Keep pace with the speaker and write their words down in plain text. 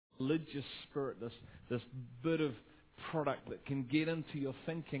religious spirit, this bit of product that can get into your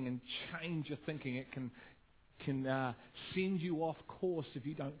thinking and change your thinking. It can send you off course if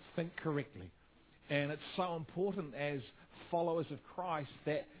you don't think correctly. And it's so important as followers of Christ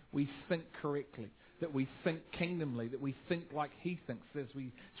that we think correctly, that we think kingdomly, that we think like He thinks, as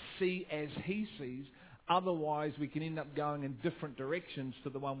we see as He sees. Otherwise, we can end up going in different directions to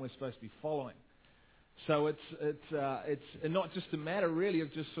the one we're supposed to be following. So it's not just a matter really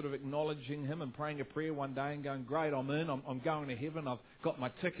of just sort of acknowledging Him and praying a prayer one day and going, great, I'm in, I'm going to heaven, I've got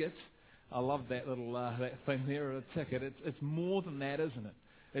my ticket. I love that little that thing there, a ticket. It's more than that, isn't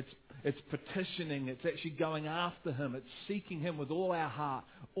it? It's petitioning. It's actually going after Him. It's seeking Him with all our heart,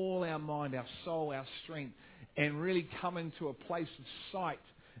 all our mind, our soul, our strength, and really coming to a place of sight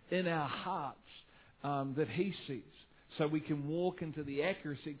in our hearts that He sees, so we can walk into the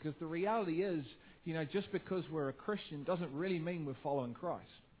accuracy. Because the reality is, just because we're a Christian doesn't really mean we're following Christ.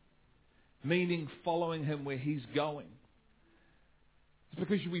 Meaning following Him where He's going. Just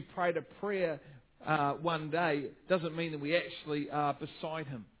because we prayed a prayer one day doesn't mean that we actually are beside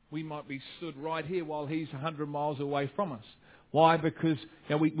Him. We might be stood right here while He's 100 miles away from us. Why? Because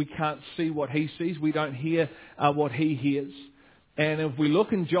we can't see what He sees. We don't hear what He hears. And if we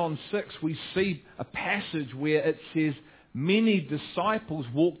look in John 6, we see a passage where it says, many disciples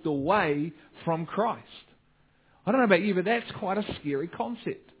walked away from Christ. I don't know about you, but that's quite a scary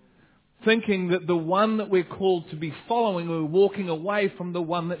concept. Thinking that the one that we're called to be following, we're walking away from the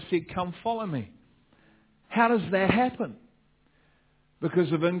one that said, come follow me. How does that happen?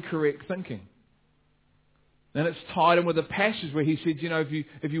 Because of incorrect thinking. And it's tied in with a passage where He said,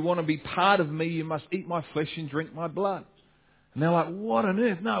 if you want to be part of me, you must eat my flesh and drink my blood. And they're like, what on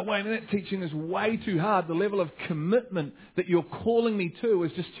earth? No, wait, that teaching is way too hard. The level of commitment that you're calling me to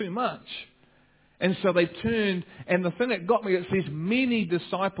is just too much. And so they turned, and the thing that got me, it says many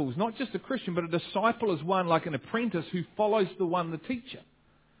disciples, not just a Christian, but a disciple is one like an apprentice who follows the one, the teacher.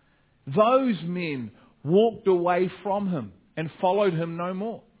 Those men walked away from Him and followed Him no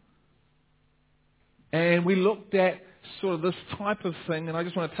more. And we looked at sort of this type of thing, and I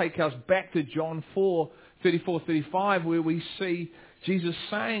just want to take us back to John 4:34-35, where we see Jesus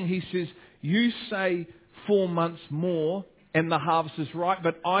saying, He says, you say 4 months more and the harvest is ripe,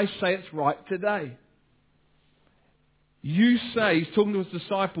 but I say it's ripe today. You say, He's talking to His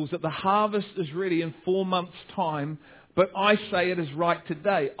disciples, that the harvest is ready in 4 months' time, but I say it is ripe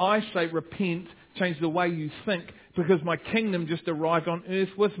today. I say repent, change the way you think, because my kingdom just arrived on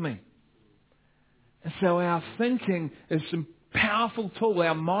earth with me. And so our thinking is some powerful tool.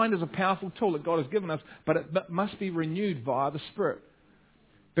 Our mind is a powerful tool that God has given us, but it must be renewed via the Spirit.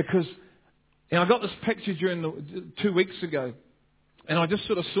 Because I got this picture during 2 weeks ago, and I just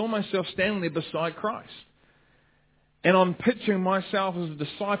sort of saw myself standing there beside Christ. And I'm picturing myself as a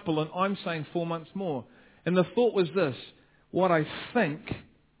disciple, and I'm saying 4 months more. And the thought was this: what I think,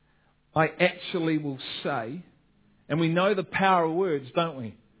 I actually will say. And we know the power of words, don't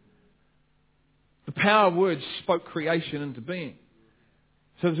we? The power of words spoke creation into being.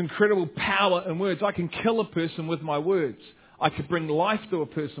 So there's incredible power in words. I can kill a person with my words. I could bring life to a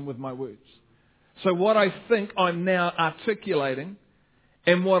person with my words. So what I think, I'm now articulating.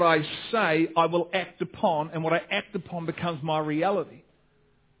 And what I say, I will act upon. And what I act upon becomes my reality.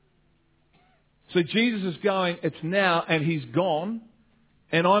 So Jesus is going, it's now, and He's gone.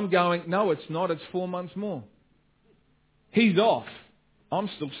 And I'm going, no, it's not. It's 4 months more. He's off. I'm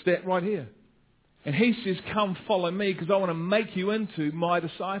still sat right here. And He says, come follow me, because I want to make you into my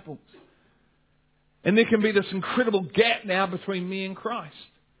disciples. And there can be this incredible gap now between me and Christ.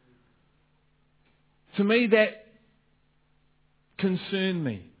 To me, that concerned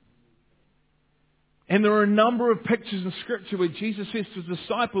me. And there are a number of pictures in Scripture where Jesus says to His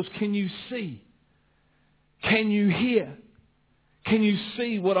disciples, can you see? Can you hear? Can you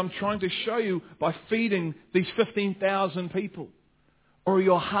see what I'm trying to show you by feeding these 15,000 people? Or are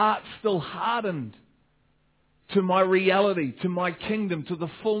your hearts still hardened to my reality, to my kingdom, to the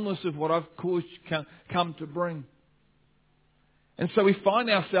fullness of what I've caused you come to bring? And so we find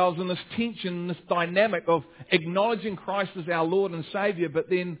ourselves in this tension, this dynamic of acknowledging Christ as our Lord and Saviour, but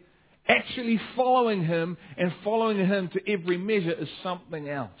then actually following Him, and following Him to every measure is something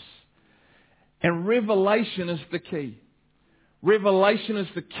else. And revelation is the key. Revelation is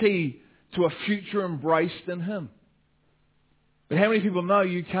the key to a future embraced in Him. But how many people know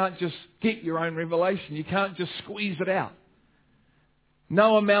you can't just get your own revelation? You can't just squeeze it out.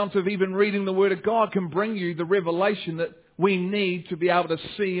 No amount of even reading the Word of God can bring you the revelation that we need to be able to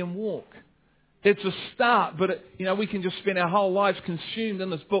see and walk. It's a start, but we can just spend our whole lives consumed in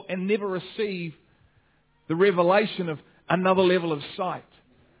this book and never receive the revelation of another level of sight.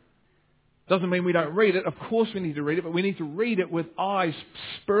 Doesn't mean we don't read it. Of course we need to read it, but we need to read it with eyes,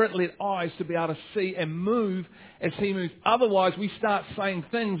 Spirit-led eyes, to be able to see and move as He moves. Otherwise, we start saying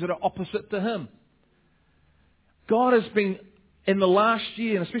things that are opposite to Him. God has been, in the last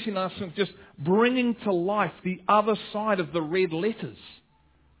year, and especially last month, just bringing to life the other side of the red letters.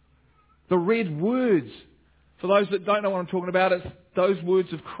 The red words. For those that don't know what I'm talking about, it's those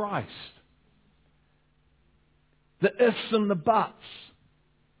words of Christ. The ifs and the buts.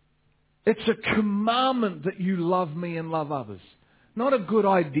 It's a commandment that you love me and love others. Not a good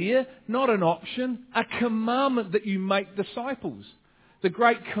idea, not an option. A commandment that you make disciples. The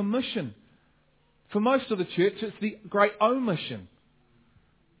Great Commission. For most of the church, it's the Great Omission.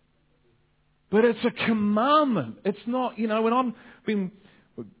 But it's a commandment. It's not, when I'm being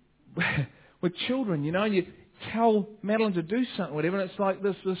with children, you tell Madeline to do something, whatever, and it's like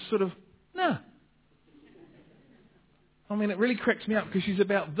this sort of, nah. I mean, it really cracks me up because she's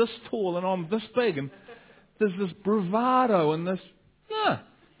about this tall and I'm this big, and there's this bravado and this, nah.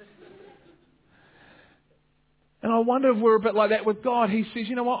 And I wonder if we're a bit like that with God. He says,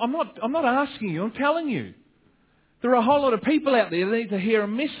 you know what, I'm not asking you, I'm telling you. There are a whole lot of people out there that need to hear a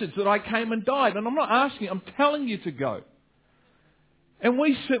message that I came and died, and I'm not asking you, I'm telling you to go. And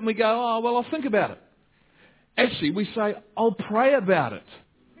we sit and we go, oh, well, I'll think about it. Actually, we say, I'll pray about it.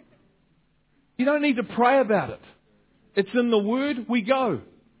 You don't need to pray about it. It's in the Word, we go.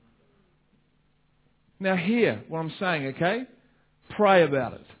 Now hear what I'm saying, okay? Pray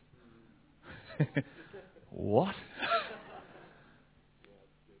about it. What?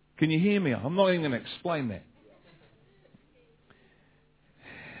 Can you hear me? I'm not even going to explain that.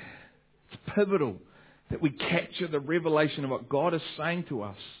 It's pivotal that we capture the revelation of what God is saying to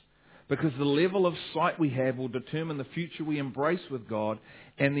us, because the level of sight we have will determine the future we embrace with God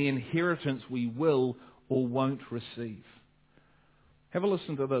and the inheritance we will or won't receive. Have a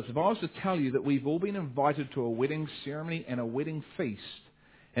listen to this. If I was to tell you that we've all been invited to a wedding ceremony and a wedding feast,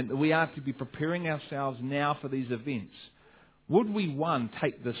 and that we are to be preparing ourselves now for these events, would we, one,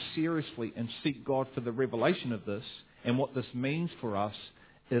 take this seriously and seek God for the revelation of this and what this means for us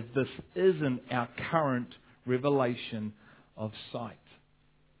if this isn't our current revelation of sight?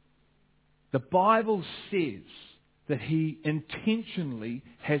 The Bible says that He intentionally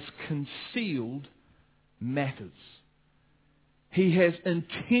has concealed matters. He has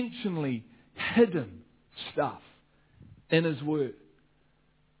intentionally hidden stuff in His Word.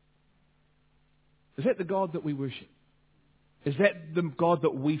 Is that the God that we worship? Is that the God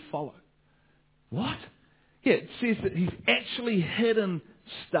that we follow? What? Yeah, it says that He's actually hidden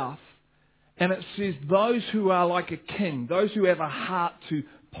stuff, and it says those who are like a king, those who have a heart to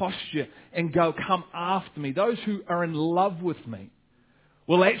posture and go, come after me, those who are in love with me,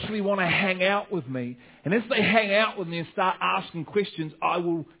 will actually want to hang out with me. And as they hang out with me and start asking questions, I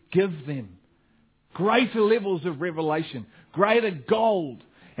will give them greater levels of revelation, greater gold.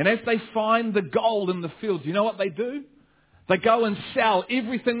 And as they find the gold in the field, you know what they do? They go and sell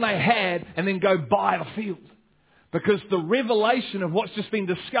everything they had and then go buy a field. Because the revelation of what's just been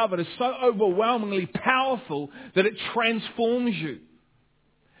discovered is so overwhelmingly powerful that it transforms you.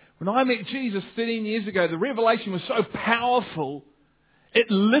 When I met Jesus 13 years ago, the revelation was so powerful, it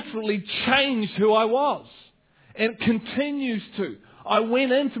literally changed who I was. And it continues to. I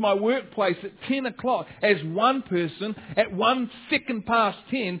went into my workplace at 10 o'clock as one person. At 1 second past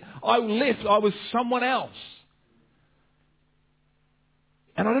 10, I left. I was someone else.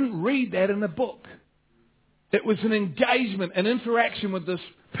 And I didn't read that in a book. It was an engagement, an interaction with this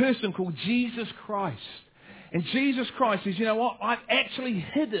person called Jesus Christ. And Jesus Christ says, you know what? I've actually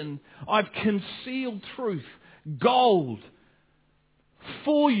hidden, I've concealed truth, gold,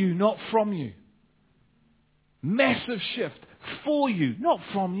 for you, not from you. Massive shift. For you, not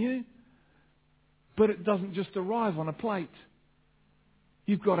from you. But it doesn't just arrive on a plate.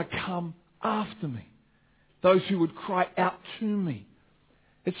 You've got to come after me. Those who would cry out to me.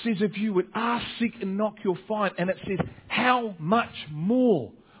 It says if you would ask, seek and knock, you'll find. And it says, how much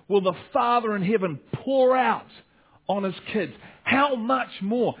more will the Father in heaven pour out on His kids? How much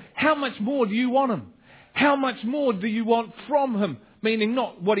more? How much more do you want Him? How much more do you want from Him? Meaning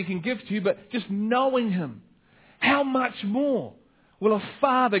not what He can give to you, but just knowing Him. How much more will a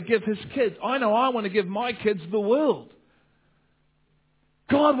father give his kids? I know I want to give my kids the world.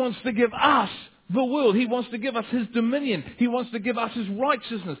 God wants to give us the world. He wants to give us His dominion. He wants to give us His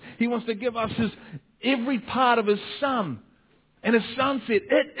righteousness. He wants to give us every part of His Son. And His Son said,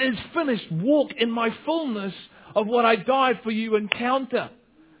 it is finished. Walk in my fullness of what I died for you encounter.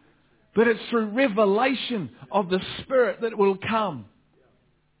 But it's through revelation of the Spirit that it will come.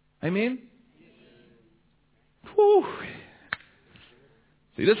 Amen? Whew.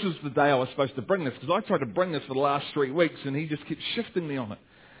 See, this is the day I was supposed to bring this, because I tried to bring this for the last 3 weeks and he just kept shifting me on it.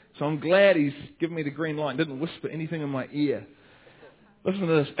 So I'm glad he's given me the green light and didn't whisper anything in my ear. Listen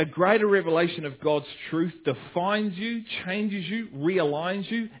to this. A greater revelation of God's truth defines you, changes you, realigns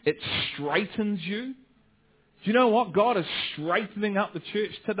you. It straightens you. Do you know what? God is straightening up the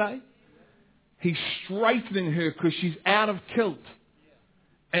church today. He's straightening her because she's out of kilt.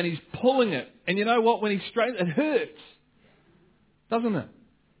 And He's pulling it. And you know what? When He straightens it, it hurts. Doesn't it?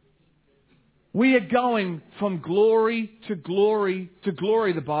 We are going from glory to glory to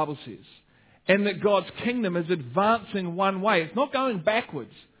glory, the Bible says. And that God's kingdom is advancing one way. It's not going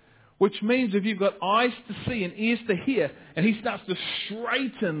backwards. Which means if you've got eyes to see and ears to hear, and He starts to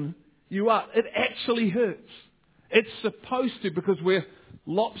straighten you up, it actually hurts. It's supposed to, because we're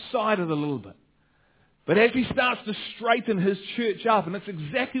lopsided a little bit. But as He starts to straighten His church up, and that's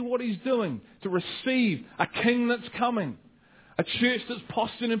exactly what He's doing, to receive a king that's coming. A church that's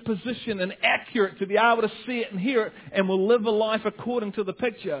postured in position and accurate to be able to see it and hear it, and will live a life according to the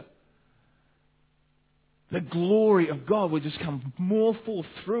picture. The glory of God will just come more forth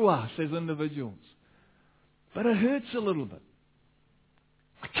through us as individuals. But it hurts a little bit.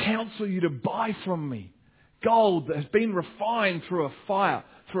 I counsel you to buy from me gold that has been refined through a fire,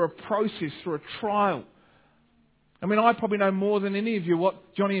 through a process, through a trial. I mean, I probably know more than any of you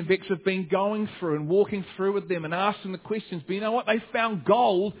what Johnny and Bex have been going through and walking through with them and asking the questions. But you know what? They found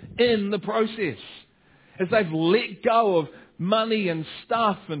gold in the process. As they've let go of money and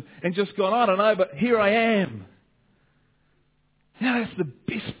stuff and just gone, I don't know, but here I am. You know, that's the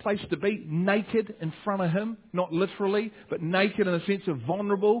best place to be, naked in front of Him. Not literally, but naked in a sense of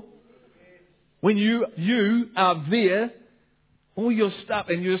vulnerable. When you are there, all your stuff,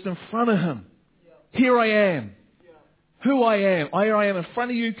 and you're just in front of Him. Here I am. Who I am. Here I am in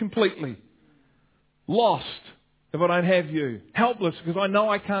front of you completely. Lost if I don't have you. Helpless because I know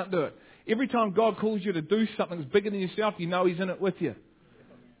I can't do it. Every time God calls you to do something that's bigger than yourself, you know He's in it with you.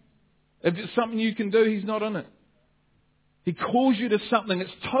 If it's something you can do, He's not in it. He calls you to something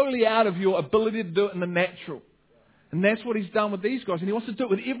that's totally out of your ability to do it in the natural. And that's what He's done with these guys. And He wants to do it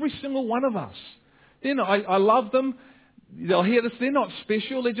with every single one of us. You know, I love them. They'll hear this. They're not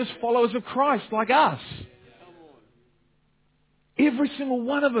special. They're just followers of Christ like us. Every single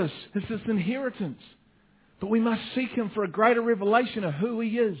one of us has this inheritance. But we must seek Him for a greater revelation of who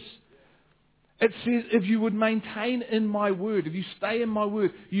He is. It says, if you would maintain in my word, if you stay in my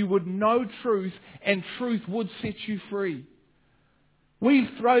word, you would know truth, and truth would set you free. We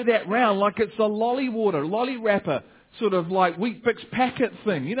throw that round like it's a lolly wrapper, sort of like Wheat Bix packet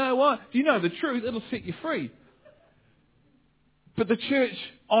thing. You know what? If you know the truth, it'll set you free. But the church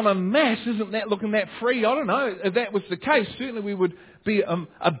en masse isn't that looking that free. I don't know. If that was the case, certainly we would be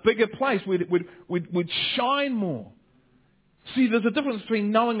a bigger place. We'd shine more. See, there's a difference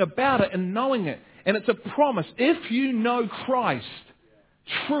between knowing about it and knowing it. And it's a promise. If you know Christ,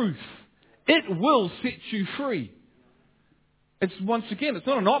 truth, it will set you free. It's, once again, it's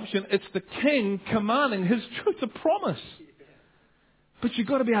not an option. It's the King commanding His truth. It's a promise. But you've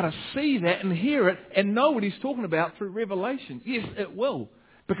got to be able to see that and hear it and know what He's talking about through revelation. Yes, it will.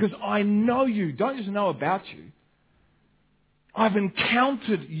 Because I know you. Don't just know about you. I've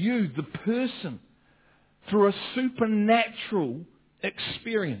encountered you, the person, through a supernatural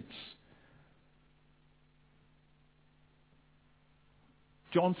experience.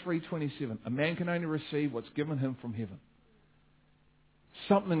 John 3:27. A man can only receive what's given him from heaven.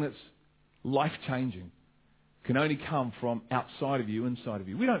 Something that's life-changing can only come from outside of you, inside of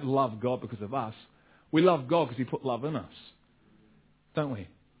you. We don't love God because of us. We love God because He put love in us. Don't we?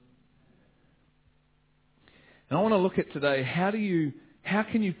 And I want to look at today, how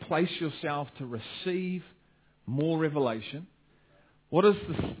can you place yourself to receive more revelation? What are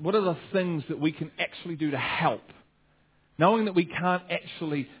the things that we can actually do to help? Knowing that we can't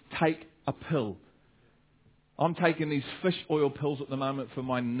actually take a pill. I'm taking these fish oil pills at the moment for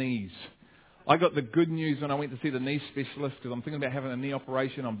my knees. I got the good news when I went to see the knee specialist because I'm thinking about having a knee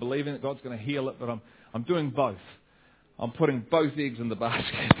operation. I'm believing that God's going to heal it, but I'm doing both. I'm putting both eggs in the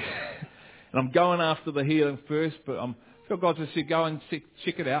basket. And I'm going after the healing first, but God just said, go and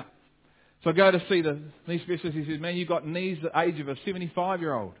check it out. So I go to see the knee specialist. He says, man, you've got knees the age of a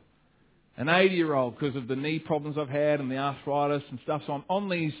 75-year-old, an 80-year-old because of the knee problems I've had and the arthritis and stuff. So I'm on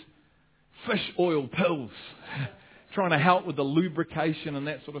these fish oil pills, trying to help with the lubrication and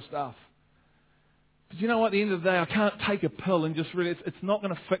that sort of stuff. But you know what? At the end of the day, I can't take a pill and just really, it's not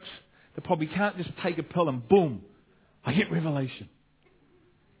going to fix the problem. You can't just take a pill and boom, I get revelation.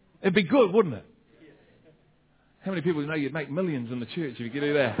 It'd be good, wouldn't it? How many people know you'd make millions in the church if you could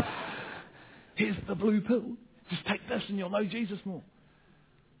do that? Here's the blue pill. Just take this and you'll know Jesus more.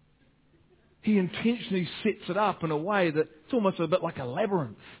 He intentionally sets it up in a way that it's almost a bit like a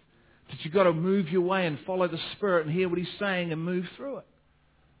labyrinth. That you've got to move your way and follow the Spirit and hear what He's saying and move through it.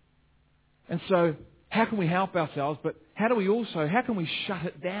 And so, how can we help ourselves? But how can we shut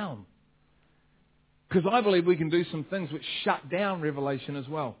it down? Because I believe we can do some things which shut down revelation as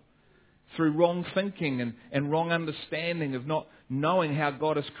well. Through wrong thinking and wrong understanding of not knowing how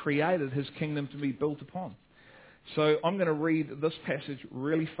God has created His kingdom to be built upon. So I'm going to read this passage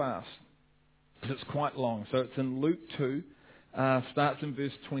really fast, because it's quite long. So it's in Luke 2, starts in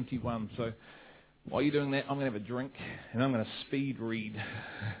verse 21. So while you're doing that, I'm going to have a drink, and I'm going to speed read.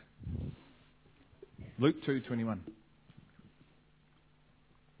 Luke 2:21.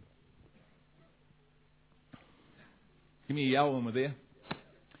 Give me a yell when we're there.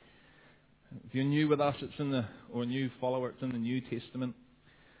 If you're new with us, or a new follower, it's in the New Testament.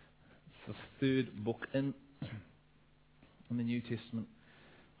 It's the third book in the New Testament.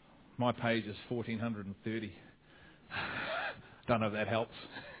 My page is 1430. Don't know if that helps.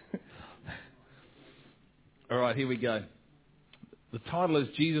 All right, here we go. The title is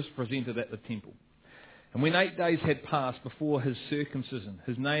Jesus Presented at the Temple. And when 8 days had passed before His circumcision,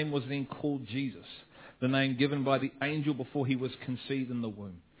 His name was then called Jesus, the name given by the angel before He was conceived in the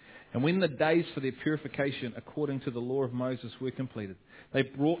womb. And when the days for their purification according to the law of Moses were completed, they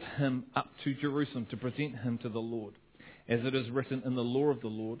brought Him up to Jerusalem to present Him to the Lord. As it is written in the law of the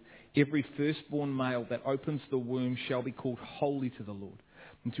Lord, every firstborn male that opens the womb shall be called holy to the Lord,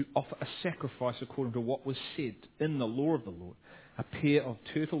 and to offer a sacrifice according to what was said in the law of the Lord, a pair of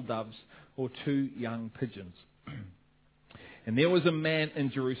turtle doves or 2 young pigeons. And there was a man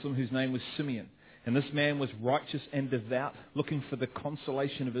in Jerusalem whose name was Simeon. And this man was righteous and devout, looking for the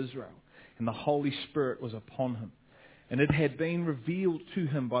consolation of Israel. And the Holy Spirit was upon him. And it had been revealed to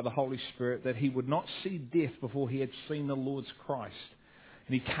him by the Holy Spirit that he would not see death before he had seen the Lord's Christ.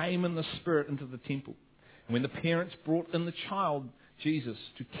 And he came in the Spirit into the temple. And when the parents brought in the child, Jesus,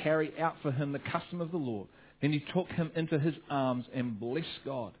 to carry out for him the custom of the Lord, then he took him into his arms and blessed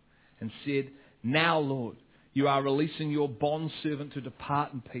God and said, "Now, Lord, you are releasing your bondservant to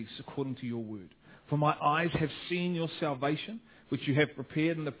depart in peace according to your word. For my eyes have seen your salvation, which you have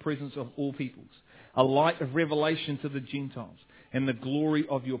prepared in the presence of all peoples, a light of revelation to the Gentiles, and the glory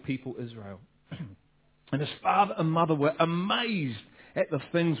of your people Israel." And his father and mother were amazed at the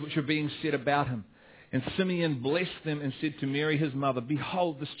things which were being said about him. And Simeon blessed them and said to Mary his mother,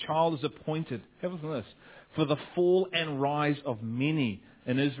 "Behold, this child is appointed," have a listen to this, "for the fall and rise of many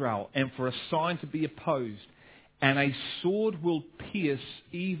in Israel, and for a sign to be opposed. And a sword will pierce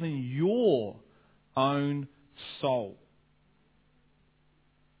even your own soul."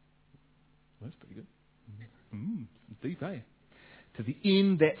 That's pretty good. It's deep, eh? "To the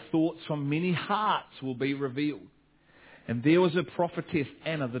end that thoughts from many hearts will be revealed. And there was a prophetess,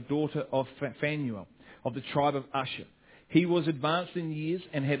 Anna, the daughter of Phanuel, of the tribe of Asher. He was advanced in years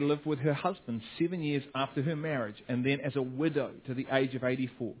and had lived with her husband 7 years after her marriage, and then as a widow to the age of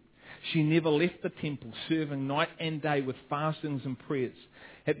 84. She never left the temple, serving night and day with fastings and prayers.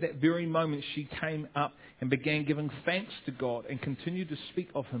 At that very moment she came up and began giving thanks to God and continued to speak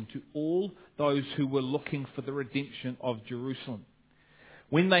of him to all those who were looking for the redemption of Jerusalem.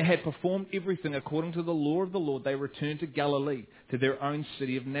 When they had performed everything according to the law of the Lord, they returned to Galilee, to their own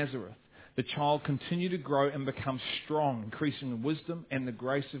city of Nazareth. The child continued to grow and become strong, increasing in wisdom, and the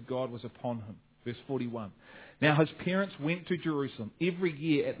grace of God was upon him." Verse 41. "Now his parents went to Jerusalem every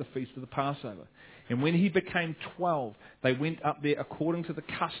year at the feast of the Passover. And when he became 12, they went up there according to the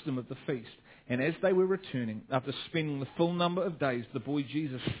custom of the feast. And as they were returning, after spending the full number of days, the boy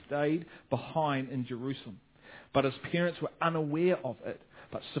Jesus stayed behind in Jerusalem. But his parents were unaware of it,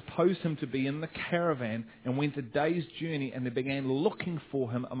 but supposed him to be in the caravan, and went a day's journey, and they began looking for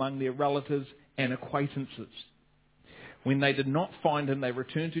him among their relatives and acquaintances. When they did not find him, they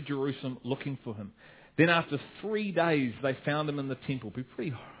returned to Jerusalem looking for him. Then after 3 days, they found him in the temple." It'd be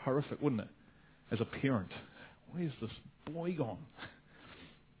pretty horrific, wouldn't it? As a parent. Where's this boy gone?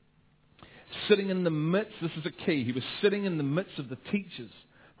 "Sitting in the midst," this is a key, "he was sitting in the midst of the teachers,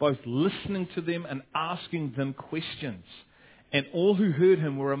 both listening to them and asking them questions. And all who heard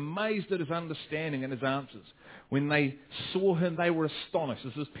him were amazed at his understanding and his answers. When they saw him, they were astonished,"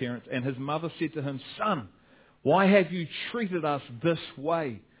 as his parents. "And his mother said to him, 'Son, why have you treated us this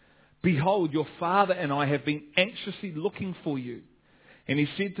way? Behold, your father and I have been anxiously looking for you.' And he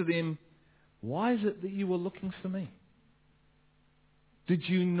said to them, 'Why is it that you were looking for me? Did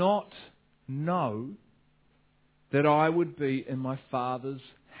you not know that I would be in my Father's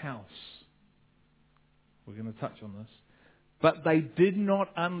house?'" We're going to touch on this. "But they did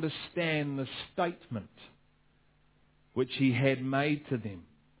not understand the statement which he had made to them.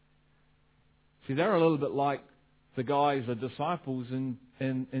 See, they're a little bit like the guys, the disciples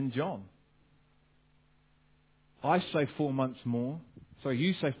in John. I say 4 months more. Sorry,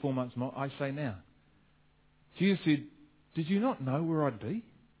 you say 4 months more. I say now. Jesus said, did you not know where I'd be?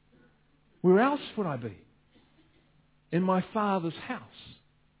 Where else would I be? In my Father's house.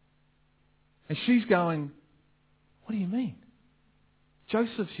 And she's going, what do you mean?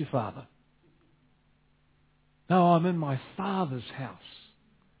 Joseph's your father. No, I'm in my Father's house.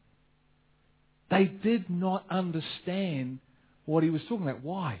 They did not understand what he was talking about.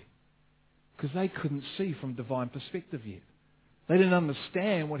 Why? Because they couldn't see from divine perspective yet. They didn't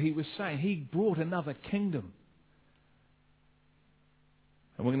understand what he was saying. He brought another kingdom.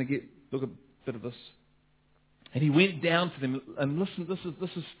 And we're going to look at a bit of this. And he went down to them, and listen,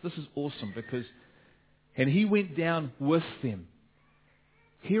 this is awesome, because, and he went down with them.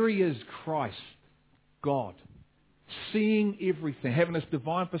 Here he is, Christ, God, seeing everything, having this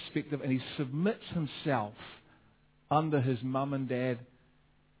divine perspective, and he submits himself under his mum and dad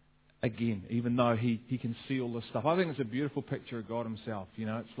again, even though he can see all this stuff. I think it's a beautiful picture of God himself. You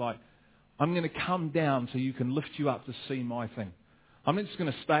know, it's like, I'm going to come down so you can lift you up to see my thing. I'm not just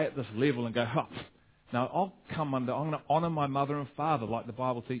going to stay at this level and go, huh. No, I'm going to honour my mother and father like the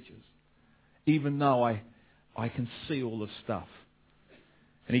Bible teaches, even though I can see all this stuff.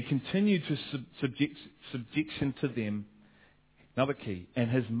 And he continued to subjection to them. Another key. And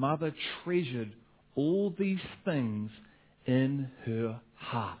his mother treasured all these things in her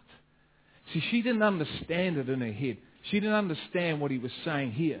heart. See, she didn't understand it in her head. She didn't understand what he was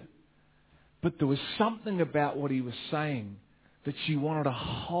saying here. But there was something about what he was saying that she wanted to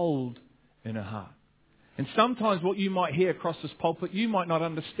hold in her heart. And sometimes what you might hear across this pulpit, you might not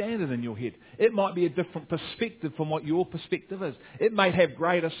understand it in your head. It might be a different perspective from what your perspective is. It may have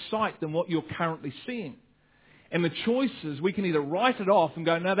greater sight than what you're currently seeing. And the choice is, we can either write it off and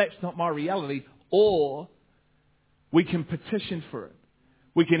go, no, that's not my reality, or we can petition for it.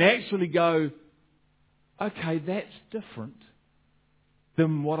 We can actually go, okay, that's different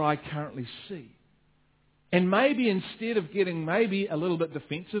than what I currently see. And maybe instead of getting maybe a little bit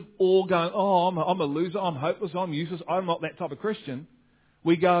defensive or going, oh, I'm a loser, I'm hopeless, I'm useless, I'm not that type of Christian,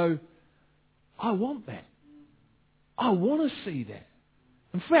 we go, I want that. I want to see that.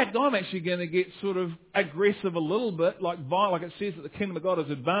 In fact, I'm actually going to get sort of aggressive a little bit, like it says that the kingdom of God is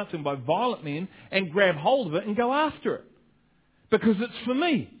advancing by violent men, and grab hold of it and go after it. Because it's for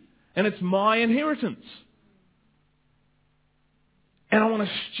me, and it's my inheritance. And I want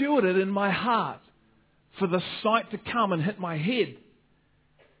to steward it in my heart for the sight to come and hit my head,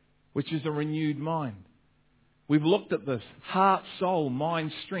 which is a renewed mind. We've looked at this. Heart, soul,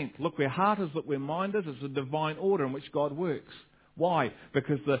 mind, strength. Look where heart is, look where mind is. It's a divine order in which God works. Why?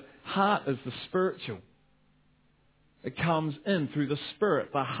 Because the heart is the spiritual. It comes in through the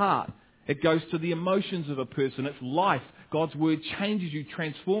spirit, the heart. It goes to the emotions of a person. It's life. God's word changes you,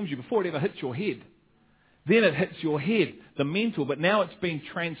 transforms you before it ever hits your head. Then it hits your head, the mental, but now it's been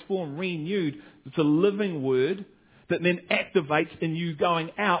transformed, renewed. It's a living word that then activates in you going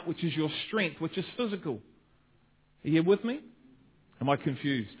out, which is your strength, which is physical. Are you with me? Am I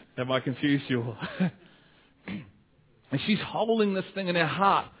confused? Have I confused you all? And she's holding this thing in her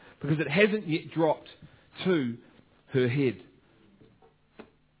heart because it hasn't yet dropped to her head.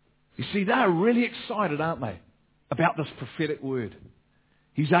 You see, they're really excited, aren't they, about this prophetic word.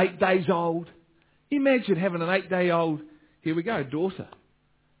 He's 8 days old. Imagine having an 8-day-old, here we go, daughter.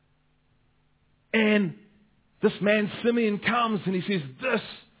 And this man Simeon comes and he says,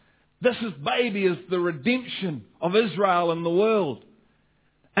 this baby is the redemption of Israel and the world.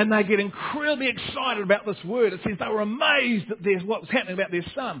 And they get incredibly excited about this word. It says they were amazed at what was happening about their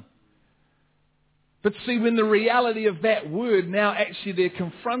son. But see, when the reality of that word, now actually they're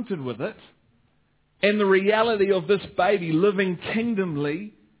confronted with it, and the reality of this baby living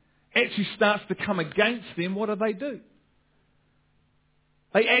kingdomly actually starts to come against them, what do?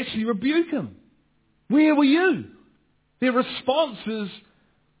 They actually rebuke him. Where were you? Their response is,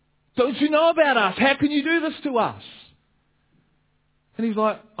 don't you know about us? How can you do this to us? And he's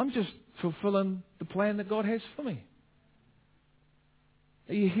like, I'm just fulfilling the plan that God has for me.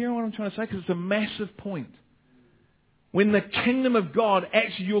 Are you hearing what I'm trying to say? Because it's a massive point. When the kingdom of God,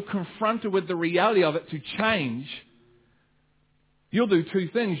 actually you're confronted with the reality of it to change, you'll do two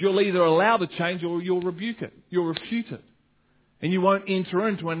things. You'll either allow the change or you'll rebuke it. You'll refute it. And you won't enter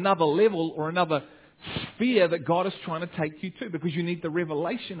into another level or another sphere that God is trying to take you to, because you need the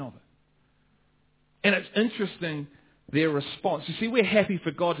revelation of it. And it's interesting, their response. You see, we're happy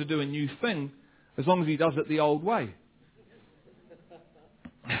for God to do a new thing as long as He does it the old way.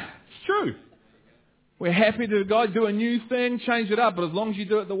 It's true. We're happy to God do a new thing, change it up, but as long as you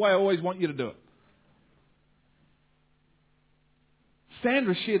do it the way I always want you to do it.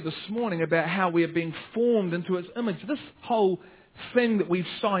 Sandra shared this morning about how we are being formed into His image. This whole thing that we've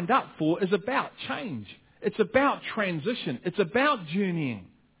signed up for is about change. It's about transition. It's about journeying.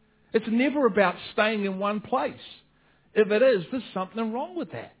 It's never about staying in one place. If it is, there's something wrong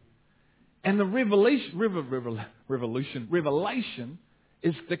with that. And the revelation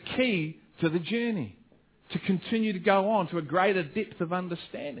is the key to the journey, to continue to go on to a greater depth of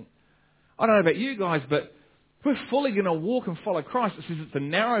understanding. I don't know about you guys, but if we're fully going to walk and follow Christ, it says it's a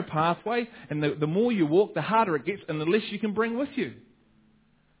narrow pathway, and the more you walk, the harder it gets, and the less you can bring with you.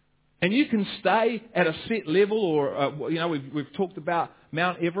 And you can stay at a set level, or we've talked about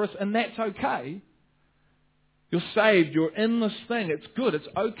Mount Everest, and that's okay. You're saved. You're in this thing. It's good. It's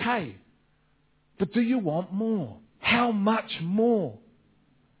okay. But do you want more? How much more?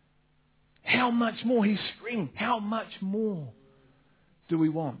 How much more? He's screaming. How much more do we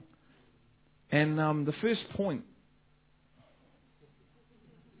want? And the first point.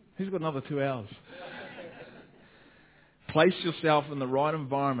 Who's got another 2 hours? Place yourself in the right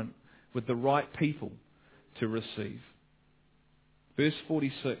environment with the right people to receive. Verse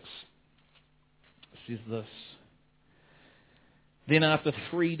 46 says this. Then after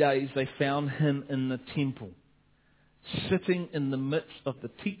 3 days they found him in the temple, sitting in the midst of the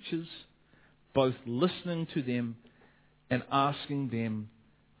teachers, both listening to them and asking them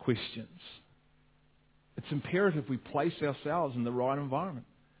questions. It's imperative we place ourselves in the right environment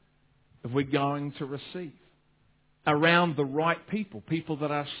if we're going to receive. Around the right people, people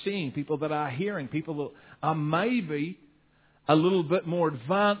that are seeing, people that are hearing, people that are maybe a little bit more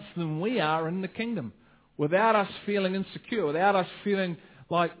advanced than we are in the kingdom. Without us feeling insecure, without us feeling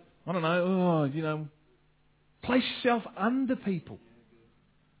like, I don't know, place yourself under people.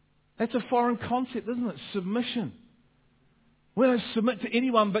 That's a foreign concept, isn't it? Submission. We don't submit to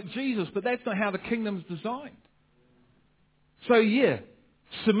anyone but Jesus, but that's not how the kingdom's designed. So yeah,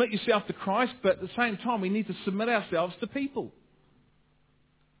 submit yourself to Christ, but at the same time we need to submit ourselves to people.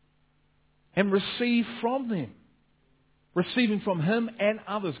 And receive from them. Receiving from Him and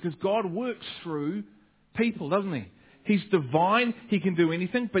others, because God works through people, doesn't He? He's divine, He can do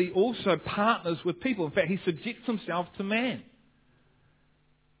anything, but He also partners with people. In fact, He subjects Himself to man.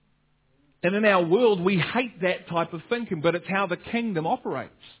 And in our world, we hate that type of thinking, but it's how the kingdom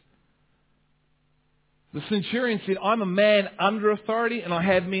operates. The centurion said, I'm a man under authority and I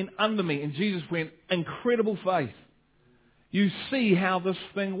have men under me. And Jesus went, incredible faith. You see how this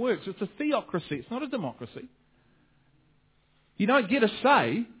thing works. It's a theocracy. It's not a democracy. You don't get a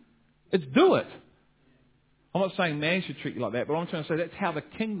say. It's do it. I'm not saying man should treat you like that, but I'm trying to say that's how the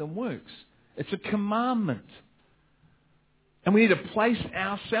kingdom works. It's a commandment. And we need to place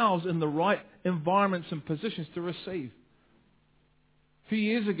ourselves in the right environments and positions to receive. A few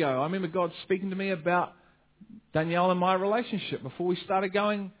years ago, I remember God speaking to me about Danielle and my relationship. Before we started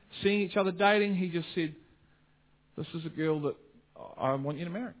seeing each other dating, He just said, this is a girl that I want you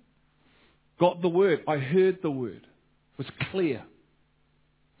to marry. Got the word. I heard the word. It was clear.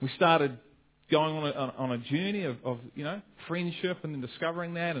 We started going on a journey of friendship and then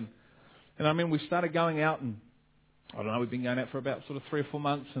discovering that. And I remember we started going out, and I don't know, we've been going out for about sort of 3 or 4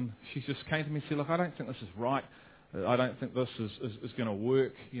 months, and she just came to me and said, look, I don't think this is right. I don't think this is going to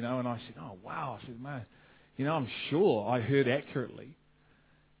work, And I said, oh, wow. I said, man, I'm sure I heard accurately.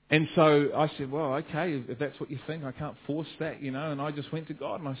 And so I said, well, okay, if that's what you think, I can't force that, And I just went to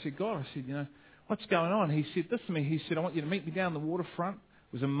God, and I said, God, what's going on? He said this to me. He said, I want you to meet me down the waterfront.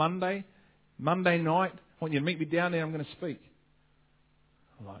 It was a Monday night. I want you to meet me down there. I'm going to speak.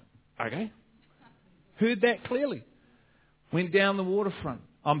 I'm like, okay. Heard that clearly. Went down the waterfront.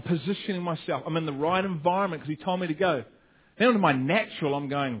 I'm positioning myself. I'm in the right environment because He told me to go. Then into my natural, I'm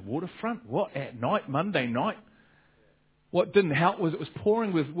going, waterfront? What? At night? Monday night? What didn't help was it was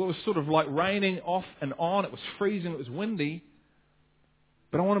pouring with what was sort of like raining off and on. It was freezing. It was windy.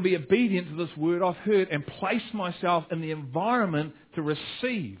 But I want to be obedient to this word I've heard and place myself in the environment to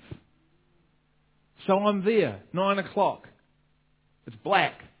receive. So I'm there, 9 o'clock. It's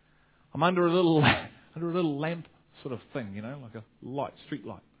black. I'm under a little lamp sort of thing, like a light, street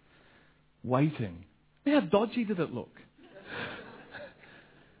light. Waiting. How dodgy did it look?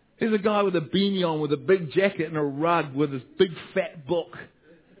 There's a guy with a beanie on with a big jacket and a rug with his big fat book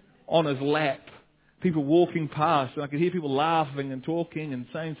on his lap. People walking past, and I could hear people laughing and talking and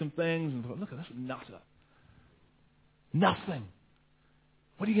saying some things. And I thought, look at this nutter. Nothing.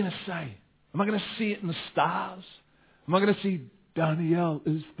 What are you going to say? Am I going to see it in the stars? Am I going to see Danielle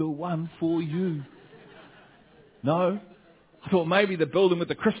is the one for you? No. I thought maybe the building with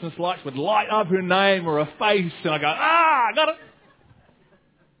the Christmas lights would light up her name or her face, and I go, I got it.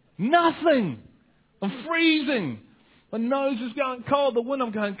 Nothing. I'm freezing. My nose is going cold. The wind,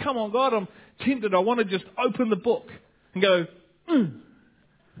 I'm going, come on, God, I'm tempted. I want to just open the book and go,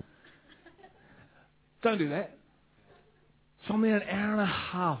 Don't do that. So I'm there an hour and a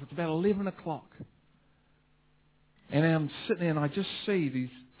half. It's about 11 o'clock. And I'm sitting there and I just see these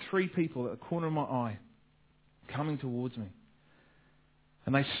 3 people at the corner of my eye coming towards me.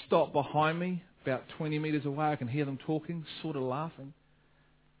 And they stop behind me, about 20 metres away. I can hear them talking, sort of laughing.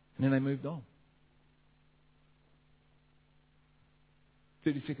 And then they moved on.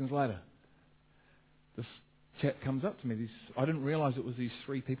 30 seconds later, this chap comes up to me. I didn't realise it was these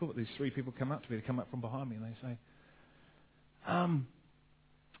 3 people, but these 3 people come up to me. They come up from behind me and they say,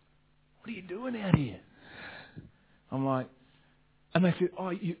 what are you doing out here? I'm like, and they said, oh,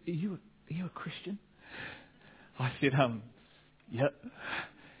 are you a Christian? I said, yeah.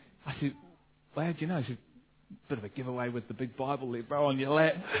 I said, well, how'd you know? He said, bit of a giveaway with the big Bible there, bro, on your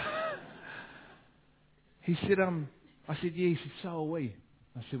lap. He said, I said, yeah. He said, so are we.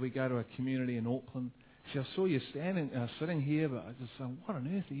 I said, we go to a community in Auckland. He said, I saw you sitting here, but I just said, what on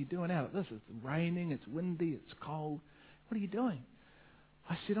earth are you doing out at this? It's raining, it's windy, it's cold. What are you doing?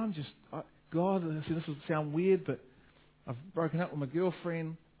 I said, God, I said, this will sound weird, but I've broken up with my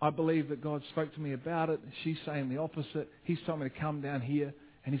girlfriend. I believe that God spoke to me about it. She's saying the opposite. He's told me to come down here,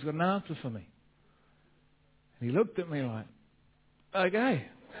 and He's got an answer for me. And he looked at me like, okay.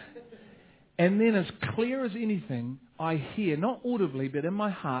 And then as clear as anything, I hear, not audibly, but in my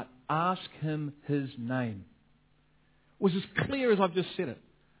heart, ask Him His name. It was as clear as I've just said it.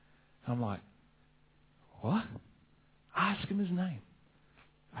 I'm like, what? Ask Him His name.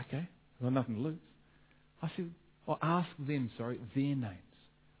 Okay, I've got nothing to lose. I said, ask them, their names.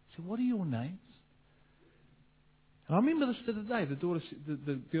 I said, what are your names? And I remember this to the day.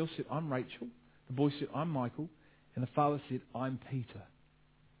 The girl said, I'm Rachel. The boy said, I'm Michael. And the father said, I'm Peter.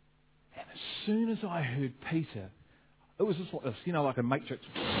 And as soon as I heard Peter, it was just like this, like a matrix.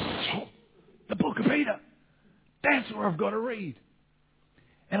 The book of Peter. That's where I've got to read.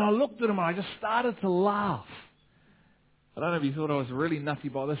 And I looked at him and I just started to laugh. I don't know if he thought I was really nutty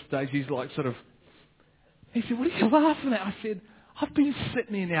by this stage. He's like he said, what are you laughing at? I said, I've been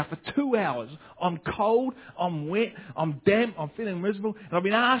sitting here now for 2 hours. I'm cold, I'm wet, I'm damp, I'm feeling miserable. And I've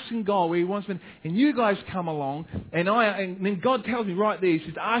been asking God where He wants me. And you guys come along, and then God tells me right there, He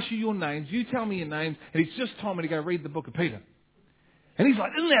says, ask you your names, you tell me your names, and He's just told me to go read the book of Peter. And he's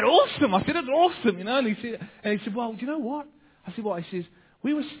like, isn't that awesome? I said, it's awesome, And he said, well, do you know what? I said, what? He says,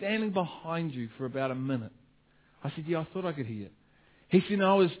 we were standing behind you for about a minute. I said, yeah, I thought I could hear. He said,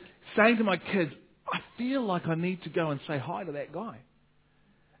 I was saying to my kids, I feel like I need to go and say hi to that guy.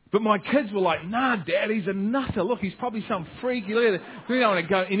 But my kids were like, nah, Dad, he's a nutter. Look, he's probably some freaky. Look at it. We don't want to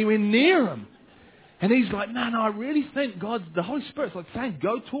go anywhere near him. And he's like, no, I really think the Holy Spirit's like saying,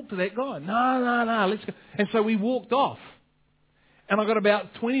 go talk to that guy. No, let's go. And so we walked off. And I got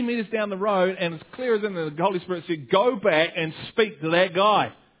about 20 meters down the road, and as clear as in the Holy Spirit said, go back and speak to that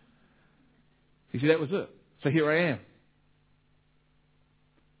guy. He said, that was it. So here I am.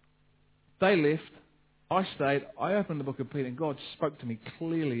 They left. I stayed. I opened the book of Peter, and God spoke to me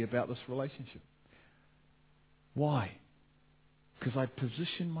clearly about this relationship. Why? Because I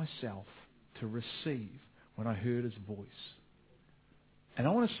positioned myself to receive when I heard His voice. And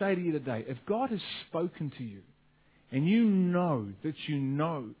I want to say to you today, if God has spoken to you, and you know that you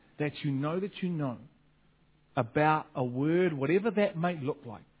know that you know that you know about a word, whatever that may look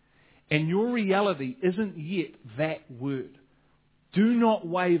like, and your reality isn't yet that word, do not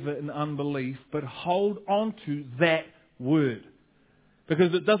waver in unbelief, but hold on to that word.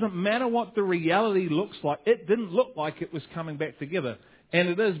 Because it doesn't matter what the reality looks like. It didn't look like it was coming back together. And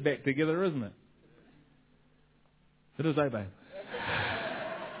it is back together, isn't it? It is, babe?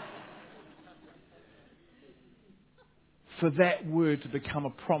 For that word to become a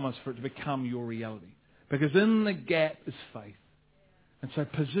promise, for it to become your reality. Because in the gap is faith. And so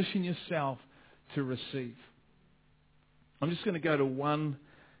position yourself to receive. I'm just going to go to one.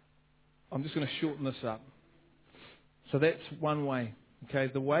 I'm just going to shorten this up. So that's one way.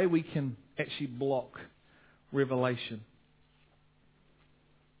 Okay, the way we can actually block revelation.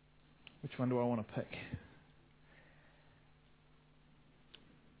 Which one do I want to pick?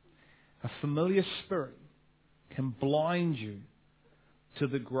 A familiar spirit can blind you to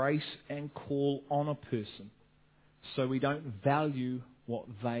the grace and call on a person so we don't value what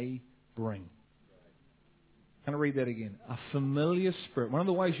they bring. I'm going to read that again. A familiar spirit. One of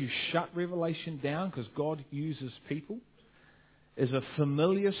the ways you shut revelation down, because God uses people, is a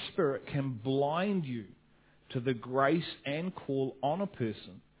familiar spirit can blind you to the grace and call on a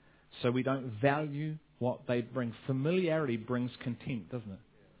person so we don't value what they bring. Familiarity brings contempt, doesn't it?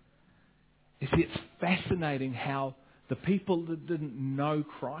 You see, it's fascinating how the people that didn't know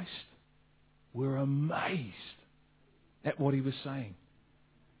Christ were amazed at what he was saying.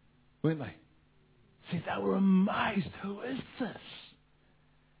 Weren't they? See, they were amazed. Who is this?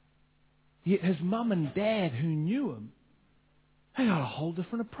 Yet his mum and dad, who knew him, they got a whole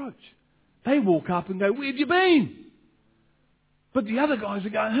different approach. They walk up and go, "Where have you been?" But the other guys are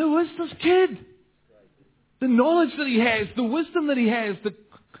going, "Who is this kid?" The knowledge that he has, the wisdom that he has, the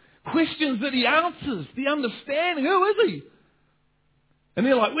questions that he answers, the understanding. Who is he? And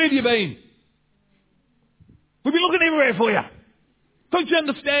they're like, "Where have you been? We've been looking everywhere for you. Don't you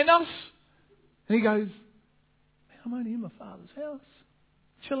understand us?" And he goes, "I'm only in my Father's house.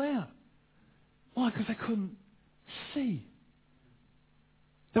 Chill out." Why? Because they couldn't see.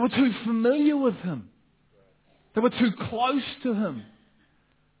 They were too familiar with him. They were too close to him.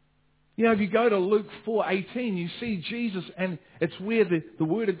 You know, if you go to Luke 4:18, you see Jesus, and it's where the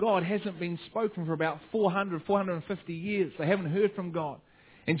Word of God hasn't been spoken for about 450 years. They haven't heard from God.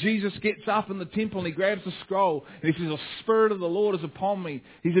 And Jesus gets up in the temple and he grabs the scroll and he says, "The Spirit of the Lord is upon me.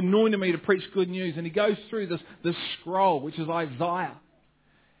 He's anointed me to preach good news." And he goes through this scroll, which is Isaiah.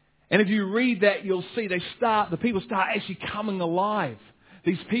 And if you read that, you'll see the people start actually coming alive.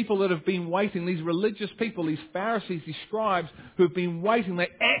 These people that have been waiting, these religious people, these Pharisees, these scribes who have been waiting, they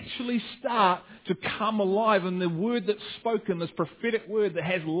actually start to come alive. And the word that's spoken, this prophetic word that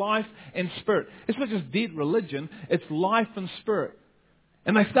has life and spirit. It's not just dead religion, it's life and spirit.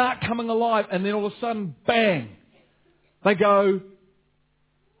 And they start coming alive, and then all of a sudden, bang, they go,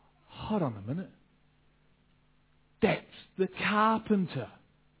 "Hold on a minute. That's the carpenter."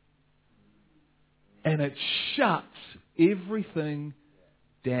 And it shuts everything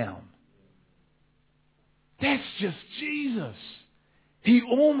down. That's just Jesus. He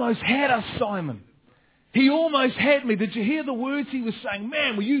almost had us, Simon. He almost had me. Did you hear the words he was saying?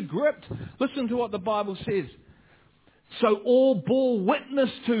 Man, were you gripped? Listen to what the Bible says. "So all bore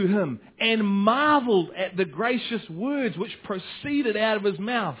witness to him and marveled at the gracious words which proceeded out of his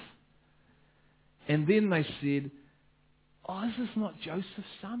mouth. And then they said, 'Oh, is this not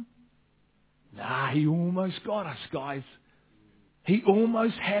Joseph's son?' Nah, he almost got us, guys. He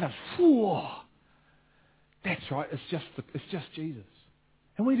almost had us. Whew. That's right, it's just Jesus."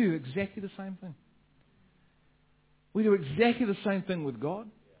 And we do exactly the same thing. We do exactly the same thing with God,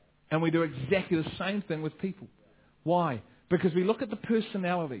 and we do exactly the same thing with people. Why? Because we look at the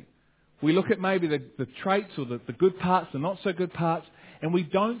personality. We look at maybe the traits or the good parts, the not so good parts, and we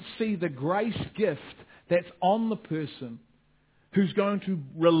don't see the grace gift that's on the person who's going to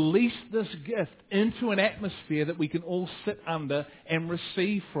release this gift into an atmosphere that we can all sit under and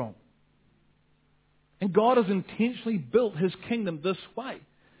receive from. And God has intentionally built His kingdom this way.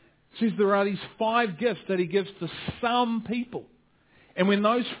 It says there are these 5 gifts that He gives to some people. And when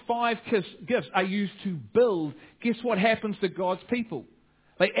those 5 gifts are used to build, guess what happens to God's people?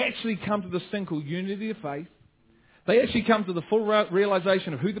 They actually come to this thing called unity of faith. They actually come to the full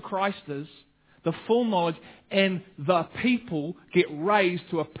realization of who the Christ is, the full knowledge, and the people get raised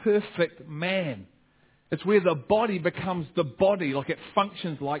to a perfect man. It's where the body becomes the body, like it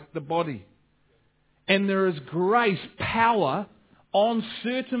functions like the body. And there is grace, power on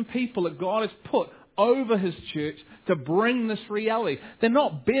certain people that God has put over His church to bring this reality. They're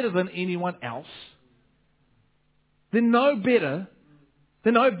not better than anyone else. They're no better.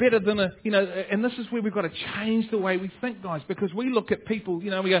 They're no better than and this is where we've got to change the way we think, guys, because we look at people, we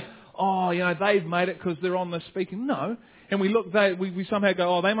go, "Oh, they've made it because they're on this speaking." No. And we look, we somehow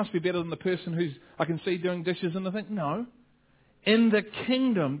go, "Oh, they must be better than the person who's, I can see doing dishes," and I think, no. In the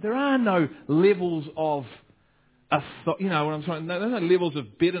kingdom, there are no levels of, what I'm saying? There are no levels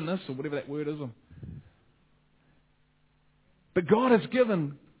of bitterness or whatever that word is. But God has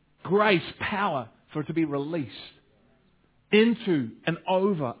given grace, power for it to be released into and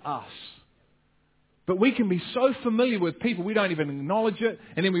over us. But we can be so familiar with people, we don't even acknowledge it,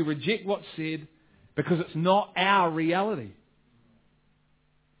 and then we reject what's said because it's not our reality.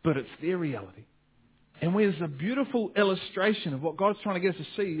 But it's their reality. And there's a beautiful illustration of what God's trying to get us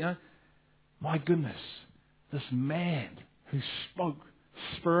to see. My goodness, this man who spoke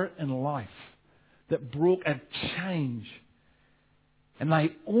spirit and life that brought a change. And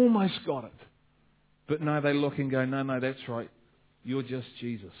they almost got it. But no, they look and go, no, that's right. You're just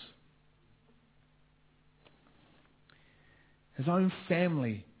Jesus. His own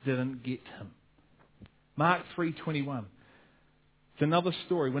family didn't get him. Mark 3:21. It's another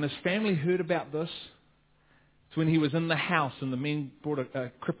story. When his family heard about this, it's when he was in the house and the men brought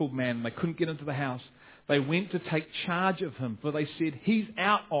a crippled man and they couldn't get into the house. They went to take charge of him, for they said, "He's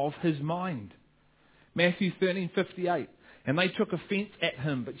out of his mind." Matthew 13:58. And they took offense at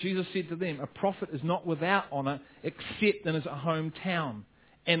him. But Jesus said to them, a prophet is not without honor except in his hometown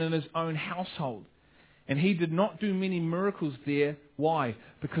and in his own household. And he did not do many miracles there. Why?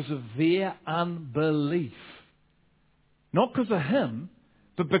 Because of their unbelief. Not because of him,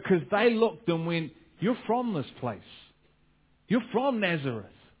 but because they looked and went, you're from this place. You're from Nazareth.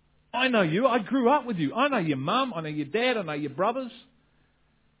 I know you. I grew up with you. I know your mum. I know your dad. I know your brothers.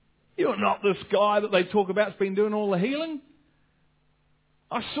 You're not this guy that they talk about has been doing all the healing.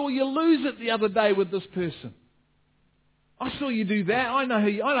 I saw you lose it the other day with this person. I saw you do that. I know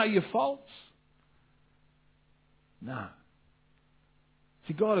your faults. No.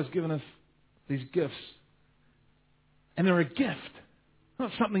 See, God has given us these gifts. And they're a gift.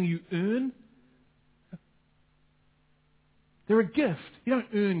 Not something you earn. They're a gift. You don't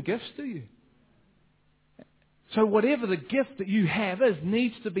earn gifts, do you? So whatever the gift that you have is,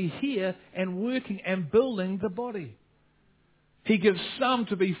 needs to be here and working and building the body. He gives some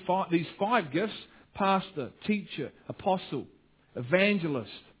to be these 5 gifts: pastor, teacher, apostle,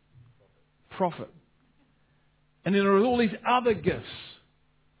 evangelist, prophet. And then there are all these other gifts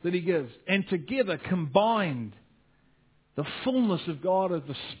that He gives. And together, combined, the fullness of God, of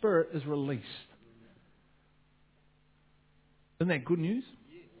the Spirit, is released. Isn't that good news?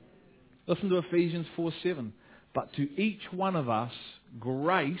 Listen to Ephesians 4:7. But to each one of us,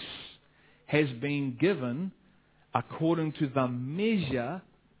 grace has been given according to the measure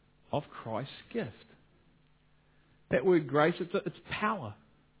of Christ's gift. That word grace, it's power.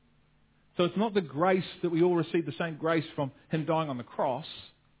 So it's not the grace that we all receive, the same grace from Him dying on the cross.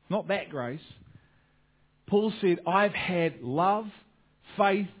 Not that grace. Paul said, I've had love,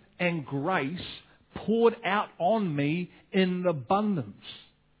 faith, and grace poured out on me in abundance.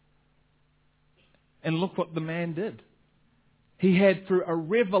 And look what the man did. He had, through a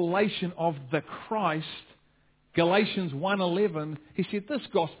revelation of the Christ, Galatians 1:11, he said, this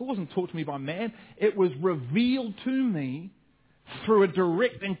gospel wasn't taught to me by man. It was revealed to me through a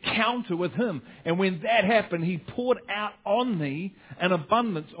direct encounter with Him. And when that happened, He poured out on me an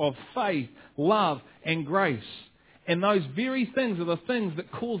abundance of faith, love, and grace. And those very things are the things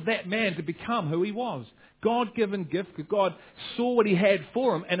that caused that man to become who he was. God-given gift, because God saw what He had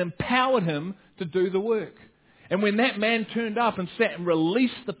for him and empowered him to do the work. And when that man turned up and sat and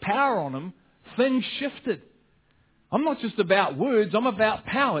released the power on him, things shifted. I'm not just about words, I'm about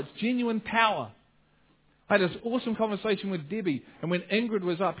power. It's genuine power. I had this awesome conversation with Debbie, and when Ingrid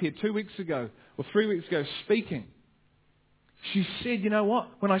was up here 2 weeks ago, or 3 weeks ago, speaking, she said, you know what,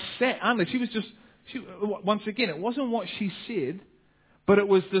 when I sat under, once again, it wasn't what she said, but it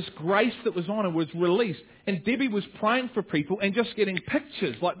was this grace that was on her, was released. And Debbie was praying for people and just getting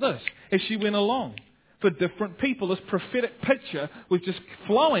pictures like this as she went along for different people. This prophetic picture was just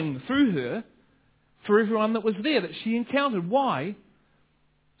flowing through her for everyone that was there, that she encountered. Why?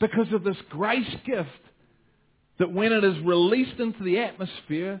 Because of this grace gift that when it is released into the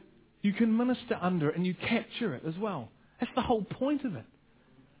atmosphere, you can minister under it and you capture it as well. That's the whole point of it.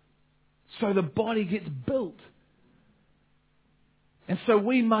 So the body gets built. And so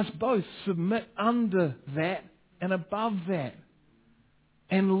we must both submit under that and above that.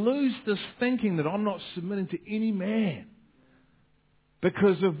 And lose this thinking that I'm not submitting to any man.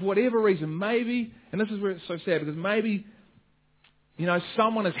 Because of whatever reason, maybe, and this is where it's so sad, because maybe,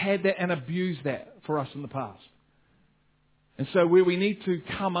 someone has had that and abused that for us in the past. And so where we need to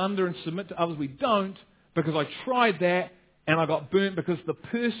come under and submit to others, we don't, because I tried that and I got burnt because the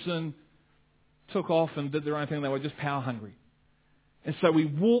person took off and did their own thing. They were just power hungry. And so we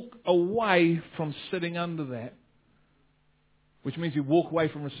walk away from sitting under that, which means we walk away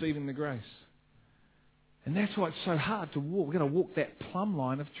from receiving the grace. And that's why it's so hard to walk. We're going to walk that plumb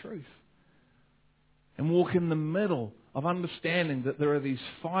line of truth. And walk in the middle of understanding that there are these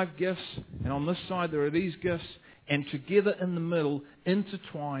 5 gifts, and on this side there are these gifts, and together in the middle,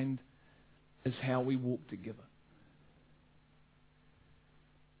 intertwined, is how we walk together.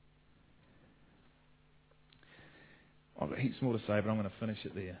 I've got heaps more to say, but I'm going to finish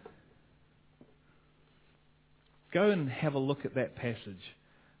it there. Go and have a look at that passage.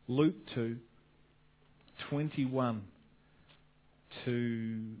 Luke 2, 21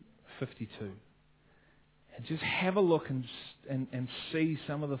 to 52. And just have a look and see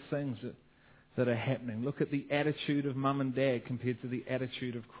some of the things that are happening. Look at the attitude of mum and dad compared to the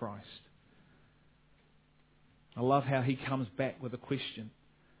attitude of Christ. I love how He comes back with a question.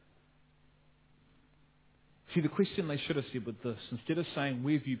 See, the question they should have said was this. Instead of saying,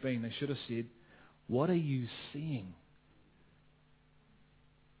 where have you been? They should have said, what are you seeing?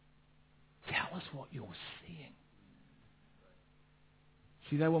 Tell us what you're seeing.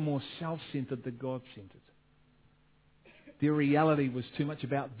 See, they were more self-centered than God-centered. their reality was too much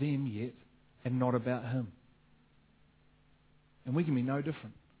about them yet and not about Him. And we can be no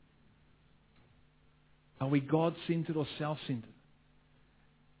different. Are we God-centered or self-centered?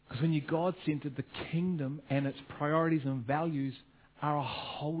 Because when you're God-centered, the kingdom and its priorities and values are a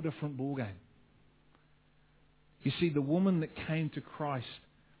whole different ballgame. You see, the woman that came to Christ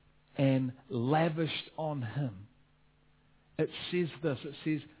and lavished on Him, it says this, it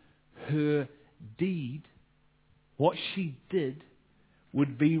says her deed, what she did,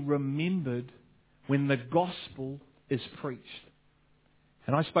 would be remembered when the gospel is preached.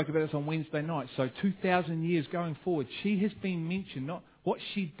 And I spoke about this on Wednesday night. So 2,000 years going forward, she has been mentioned, not what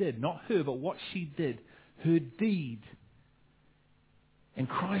she did, not her, but what she did, her deed. And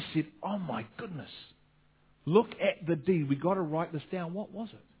Christ said, oh my goodness, look at the deed. We've got to write this down. What was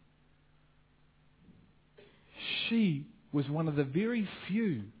it? She was one of the very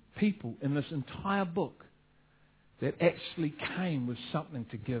few people in this entire book that actually came with something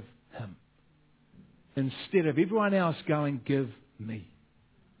to give Him. Instead of everyone else going, give me.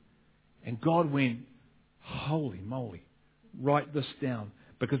 And God went, holy moly, write this down.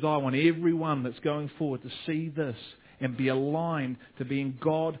 Because I want everyone that's going forward to see this and be aligned to being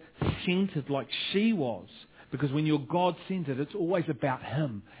God-centered like she was. Because when you're God-centered, it's always about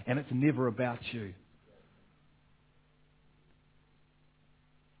Him and it's never about you.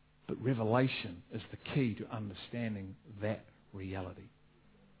 But revelation is the key to understanding that reality.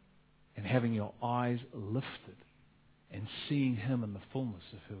 And having your eyes lifted and seeing Him in the fullness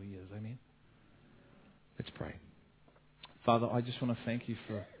of who He is. Amen? Let's pray. Father, I just want to thank You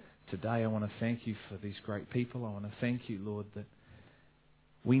for today. I want to thank You for these great people. I want to thank You, Lord, that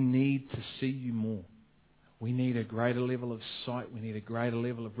we need to see You more. We need a greater level of sight. We need a greater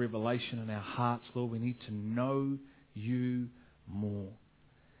level of revelation in our hearts, Lord. We need to know You more.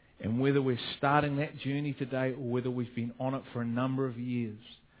 And whether we're starting that journey today or whether we've been on it for a number of years,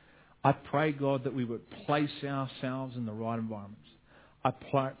 I pray, God, that we would place ourselves in the right environments. I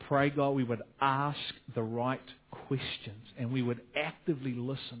pray, God, we would ask the right questions and we would actively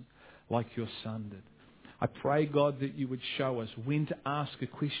listen like Your Son did. I pray, God, that You would show us when to ask a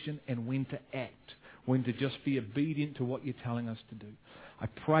question and when to act, when to just be obedient to what You're telling us to do. I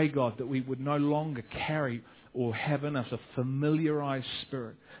pray, God, that we would no longer carry or have in us a familiarized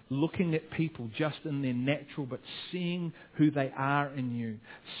spirit, looking at people just in their natural, but seeing who they are in You,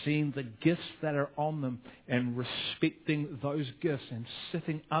 seeing the gifts that are on them and respecting those gifts and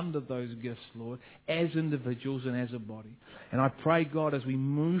sitting under those gifts, Lord, as individuals and as a body. And I pray, God, as we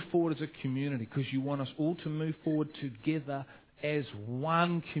move forward as a community, because You want us all to move forward together as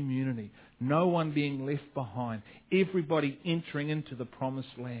one community, no one being left behind, everybody entering into the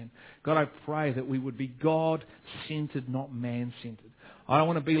promised land. God, I pray that we would be God-centered, not man-centered. I don't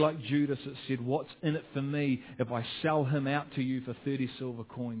want to be like Judas that said, what's in it for me if I sell him out to You for 30 silver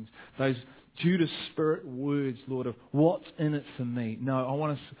coins? Those Judas spirit words, Lord, of what's in it for me. No, I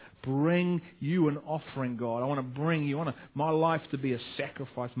want to bring You an offering, God. I want to bring You, I want my life to be a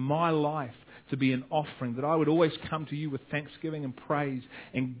sacrifice, my life to be an offering, that I would always come to You with thanksgiving and praise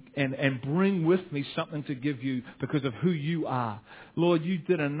and bring with me something to give You because of who You are. Lord, You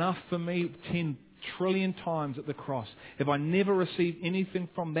did enough for me 10 trillion times at the cross. If I never receive anything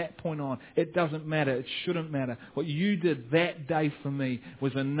from that point on, it doesn't matter. It shouldn't matter. What You did that day for me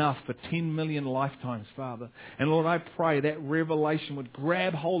was enough for 10 million lifetimes, Father. And Lord, I pray that revelation would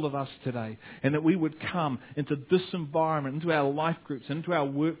grab hold of us today and that we would come into this environment, into our life groups, into our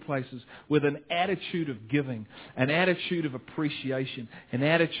workplaces with an attitude of giving, an attitude of appreciation, an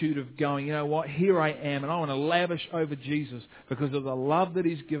attitude of going, you know what, here I am and I want to lavish over Jesus because of the love that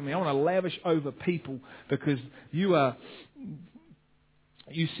He's given me. I want to lavish over people because You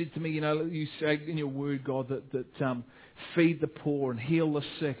said to me, You say in Your word, God, that feed the poor and heal the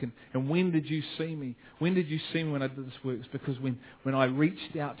sick. And when did You see me? When did You see me when I did this work? It's because when I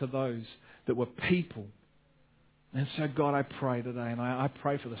reached out to those that were people. And so, God, I pray today, and I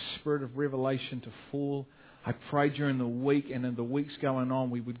pray for the spirit of revelation to fall. I pray during the week and in the weeks going on,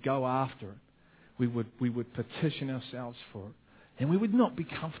 we would go after it. We would petition ourselves for it. And we would not be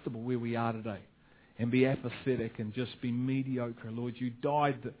comfortable where we are today and be apathetic and just be mediocre. Lord, You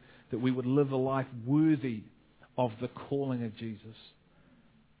died that we would live a life worthy of the calling of Jesus.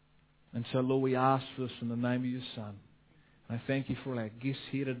 And so, Lord, we ask for this in the name of Your Son. And I thank You for all our guests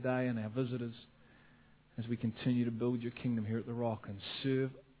here today and our visitors as we continue to build Your kingdom here at the Rock and serve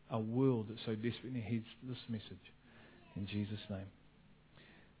a world that so desperately needs this message. In Jesus' name,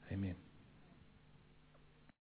 amen.